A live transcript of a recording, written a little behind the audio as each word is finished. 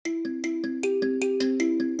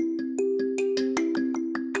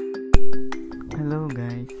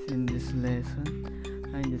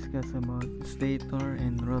discuss about stator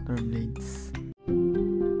and rotor blades.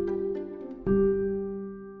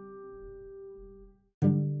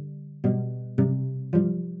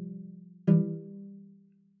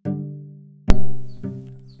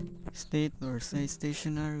 Stators are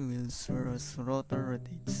stationary wheels whereas rotor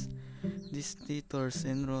rotates. These stators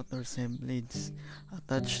and rotors have blades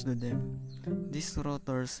attached to them. These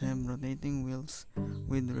rotors have rotating wheels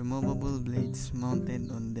with removable blades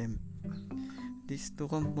mounted on them. These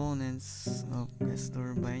two components of gas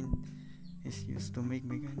turbine is used to make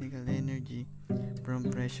mechanical energy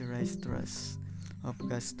from pressurized thrust of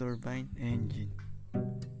gas turbine engine.